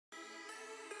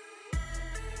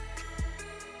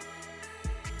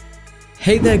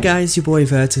Hey there guys, your boy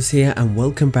Virtus here and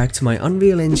welcome back to my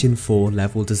Unreal Engine 4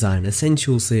 Level Design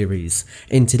Essentials series.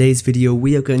 In today's video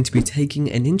we are going to be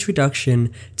taking an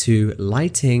introduction to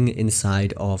lighting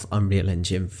inside of Unreal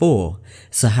Engine 4.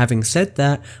 So having said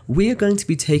that, we are going to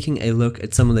be taking a look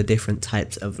at some of the different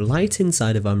types of light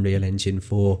inside of Unreal Engine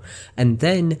 4 and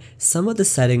then some of the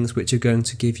settings which are going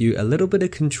to give you a little bit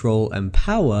of control and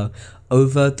power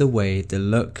over the way the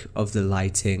look of the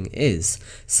lighting is.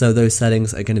 So those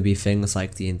settings are going to be things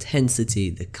like the intensity,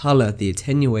 the color, the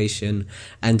attenuation,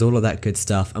 and all of that good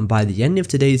stuff. And by the end of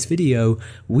today's video,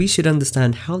 we should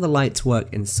understand how the lights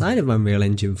work inside of Unreal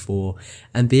Engine 4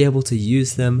 and be able to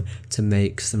use them to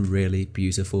make some really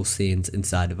beautiful scenes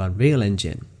inside of Unreal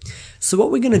Engine. So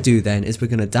what we're going to do then is we're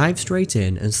going to dive straight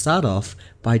in and start off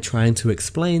by trying to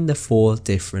explain the 4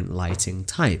 different lighting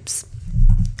types.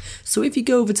 So if you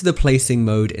go over to the placing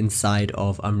mode inside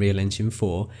of Unreal Engine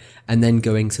 4 and then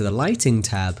going to the lighting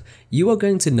tab, you are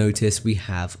going to notice we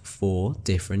have 4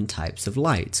 different types of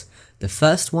light. The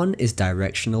first one is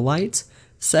directional light,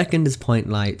 second is point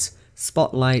light,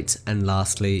 spotlight, and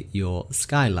lastly your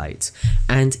skylight.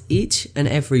 And each and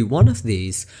every one of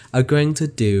these are going to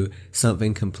do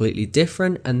something completely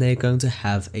different and they're going to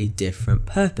have a different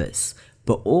purpose.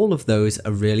 But all of those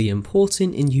are really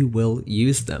important and you will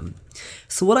use them.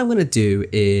 So what I'm going to do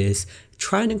is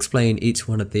try and explain each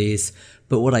one of these,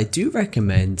 but what I do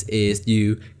recommend is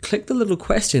you click the little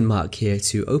question mark here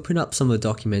to open up some of the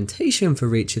documentation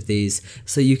for each of these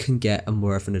so you can get a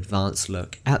more of an advanced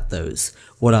look at those.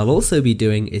 What I'll also be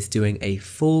doing is doing a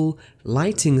full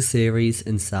lighting series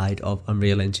inside of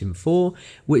Unreal Engine 4,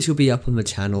 which will be up on the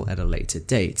channel at a later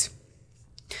date.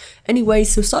 Anyway,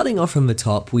 so starting off from the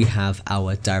top, we have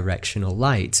our directional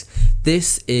light.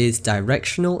 This is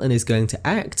directional and is going to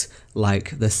act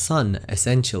like the sun,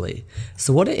 essentially.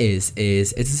 So what it is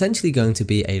it's essentially going to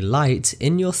be a light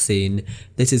in your scene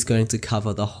that is going to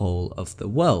cover the whole of the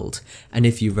world. And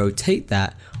if you rotate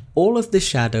that, all of the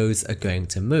shadows are going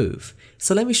to move.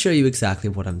 So let me show you exactly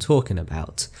what I'm talking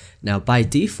about. Now by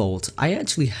default, I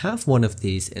actually have one of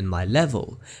these in my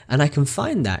level, and I can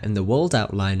find that in the world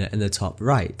outliner in the top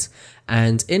right.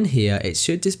 And in here, it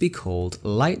should just be called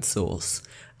light source.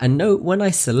 And note when I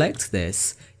select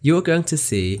this, you're going to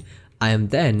see I am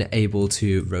then able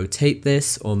to rotate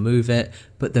this or move it,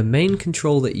 but the main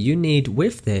control that you need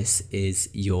with this is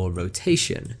your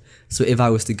rotation. So if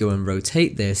I was to go and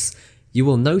rotate this, you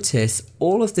will notice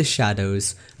all of the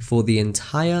shadows for the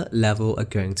entire level are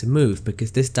going to move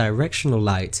because this directional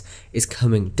light is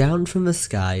coming down from the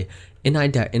sky in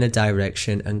a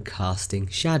direction and casting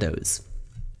shadows.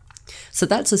 So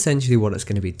that's essentially what it's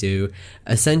going to be do.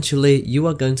 Essentially, you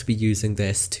are going to be using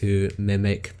this to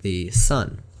mimic the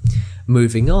sun.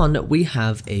 Moving on, we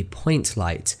have a point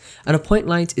light, and a point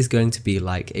light is going to be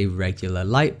like a regular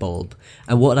light bulb,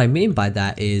 and what I mean by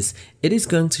that is it is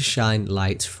going to shine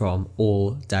light from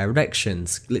all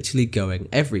directions, literally going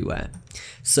everywhere.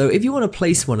 So if you want to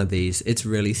place one of these, it's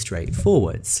really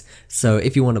straightforward. So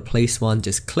if you want to place one,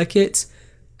 just click it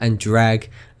and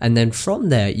drag, and then from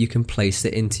there you can place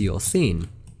it into your scene.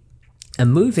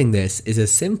 And moving this is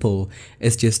as simple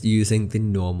as just using the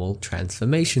normal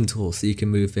transformation tool. So you can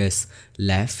move this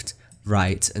left,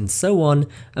 right, and so on,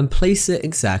 and place it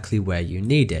exactly where you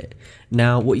need it.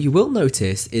 Now, what you will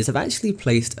notice is I've actually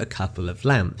placed a couple of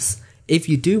lamps. If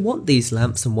you do want these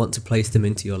lamps and want to place them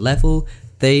into your level,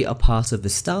 they are part of the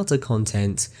starter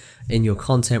content in your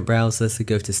content browser. So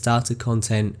go to starter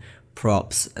content,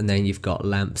 props, and then you've got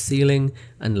lamp ceiling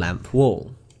and lamp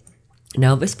wall.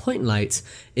 Now this point light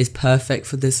is perfect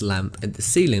for this lamp at the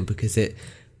ceiling because it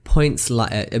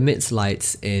emits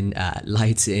lights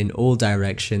in all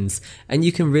directions, and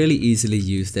you can really easily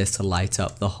use this to light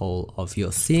up the whole of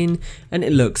your scene, and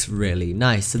it looks really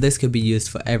nice. So this could be used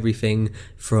for everything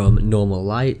from normal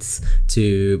lights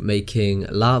to making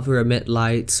lava emit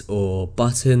lights or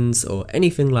buttons or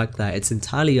anything like that. It's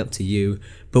entirely up to you,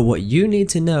 but what you need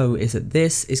to know is that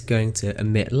this is going to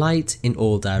emit light in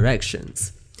all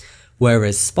directions.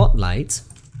 Whereas spotlight,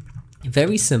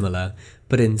 very similar,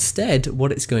 but instead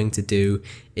what it's going to do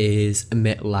is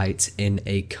emit light in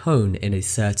a cone in a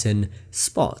certain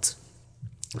spot.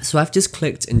 So I've just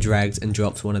clicked and dragged and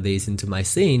dropped one of these into my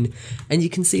scene, and you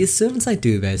can see as soon as I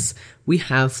do this, we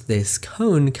have this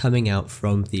cone coming out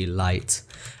from the light.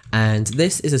 And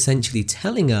this is essentially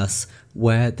telling us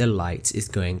where the light is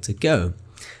going to go.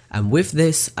 And with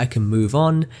this, I can move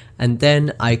on, and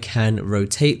then I can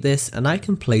rotate this and I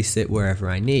can place it wherever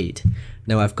I need.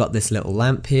 Now I've got this little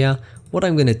lamp here. What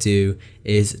I'm going to do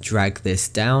is drag this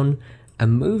down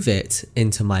and move it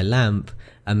into my lamp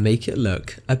and make it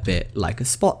look a bit like a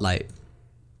spotlight.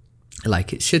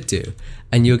 like it should do,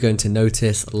 and you're going to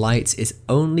notice light is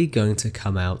only going to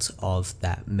come out of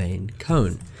that main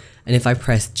cone. And if I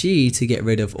press G to get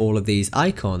rid of all of these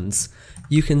icons,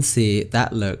 you can see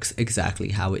that looks exactly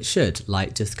how it should.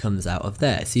 Light just comes out of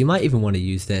there. So you might even want to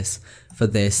use this for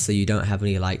this so you don't have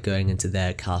any light going into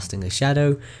there casting a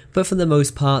shadow, but for the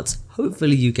most part,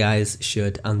 hopefully you guys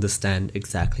should understand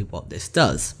exactly what this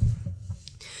does.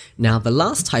 Now the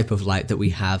last type of light that we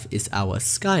have is our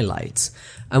skylights,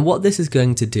 and what this is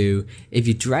going to do if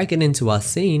you drag it into our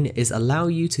scene is allow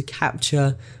you to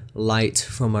capture light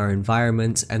from our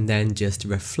environment and then just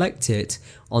reflect it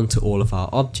onto all of our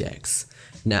objects.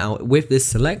 Now with this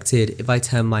selected, if I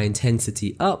turn my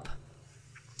intensity up,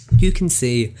 you can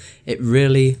see it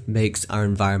really makes our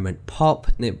environment pop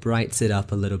and it brightens it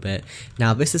up a little bit.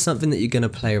 Now this is something that you're going to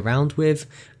play around with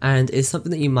and is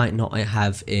something that you might not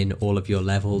have in all of your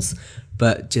levels,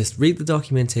 but just read the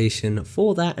documentation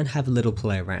for that and have a little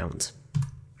play around.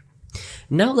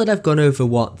 Now that I've gone over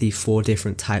what the 4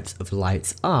 different types of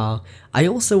lights are, I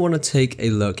also want to take a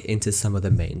look into some of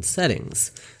the main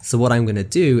settings. So what I'm going to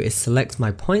do is select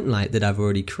my point light that I've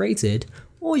already created,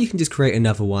 or you can just create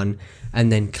another one and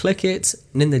then click it,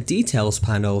 and in the details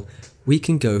panel we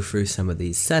can go through some of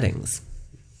these settings.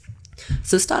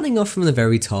 So starting off from the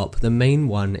very top, the main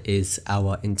one is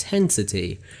our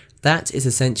intensity. That is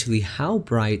essentially how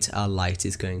bright our light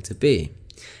is going to be.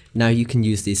 Now you can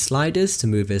use these sliders to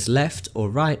move this left or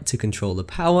right to control the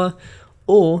power,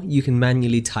 or you can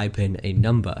manually type in a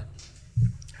number.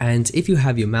 And if you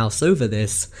have your mouse over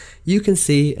this, you can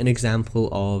see an example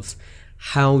of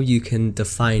how you can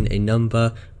define a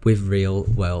number with real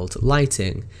world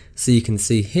lighting. So you can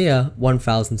see here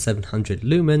 1700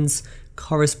 lumens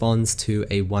corresponds to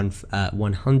a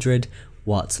 100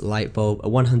 watt light bulb. A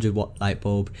 100 watt light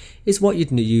bulb is what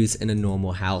you'd use in a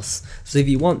normal house. So if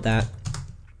you want that,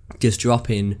 just drop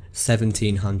in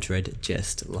 1700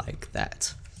 just like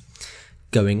that.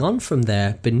 Going on from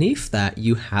there, beneath that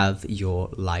you have your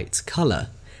light color.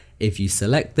 If you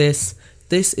select this,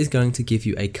 this is going to give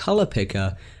you a color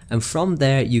picker, and from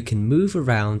there you can move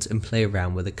around and play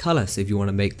around with the color. So if you want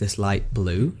to make this light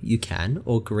blue, you can,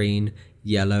 or green,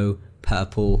 yellow,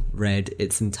 purple, red,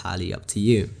 it's entirely up to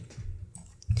you.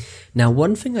 Now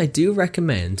one thing I do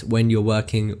recommend when you're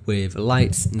working with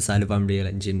lights inside of Unreal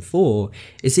Engine 4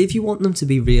 is if you want them to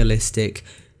be realistic,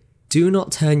 do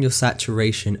not turn your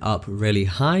saturation up really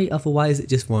high, otherwise it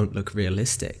just won't look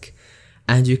realistic.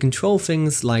 And you control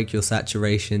things like your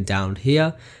saturation down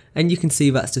here, and you can see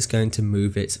that's just going to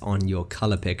move it on your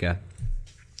color picker.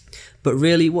 But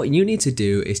really what you need to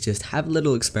do is just have a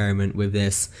little experiment with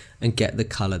this and get the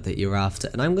color that you're after.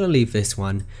 And I'm going to leave this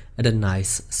one at a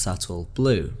nice subtle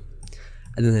blue.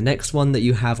 And then the next one that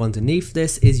you have underneath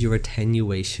this is your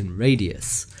attenuation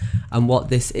radius. And what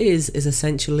this is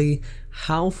essentially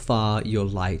how far your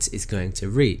light is going to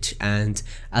reach. And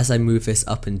as I move this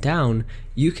up and down,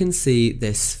 you can see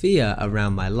this sphere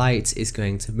around my light is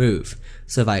going to move.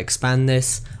 So if I expand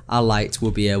this, our light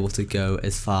will be able to go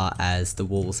as far as the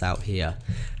walls out here.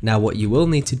 Now what you will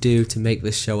need to do to make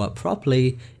this show up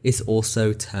properly is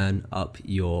also turn up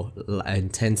your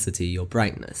intensity, your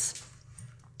brightness.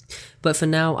 But for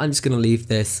now, I'm just going to leave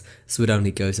this so it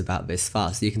only goes about this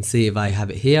far. So you can see if I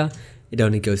have it here, it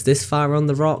only goes this far on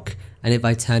the rock, and if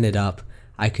I turn it up,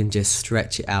 I can just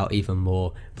stretch it out even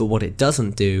more. But what it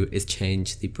doesn't do is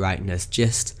change the brightness,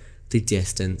 just the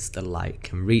distance the light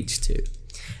can reach to.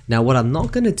 Now what I'm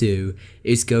not going to do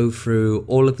is go through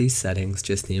all of these settings,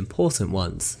 just the important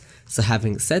ones. So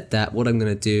having said that, what I'm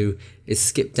going to do is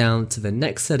skip down to the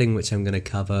next setting which I'm going to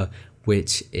cover,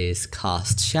 which is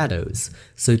cast shadows.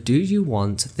 So do you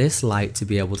want this light to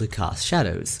be able to cast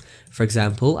shadows? For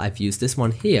example, I've used this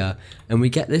one here and we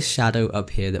get this shadow up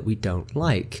here that we don't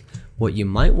like. What you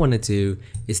might want to do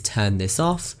is turn this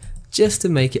off just to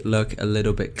make it look a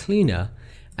little bit cleaner,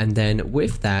 and then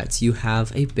with that you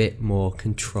have a bit more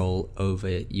control over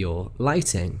your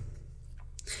lighting.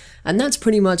 And that's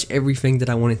pretty much everything that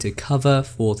I wanted to cover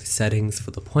for the settings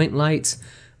for the point light.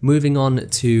 Moving on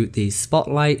to the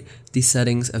spotlight, the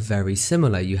settings are very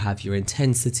similar. You have your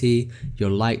intensity, your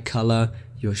light color,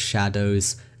 your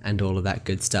shadows, and all of that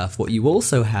good stuff. What you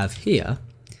also have here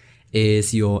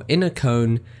is your inner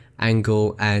cone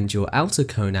angle and your outer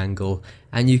cone angle,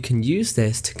 and you can use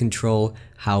this to control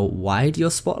how wide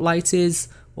your spotlight is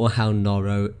or how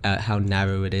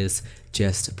narrow it is.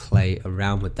 Just play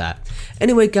around with that.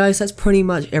 Anyway guys, that's pretty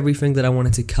much everything that I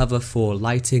wanted to cover for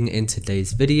lighting in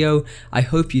today's video. I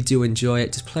hope you do enjoy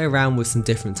it. Just play around with some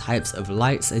different types of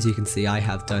lights, as you can see I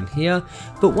have done here.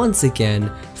 But once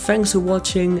again, thanks for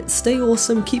watching, stay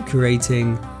awesome, keep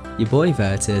creating. Your boy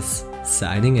Virtus,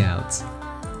 signing out.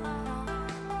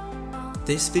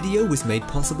 This video was made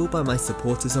possible by my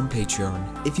supporters on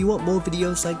Patreon. If you want more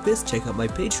videos like this, check out my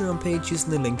Patreon page using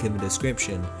the link in the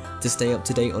description. To stay up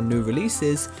to date on new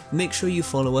releases, make sure you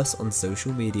follow us on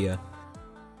social media.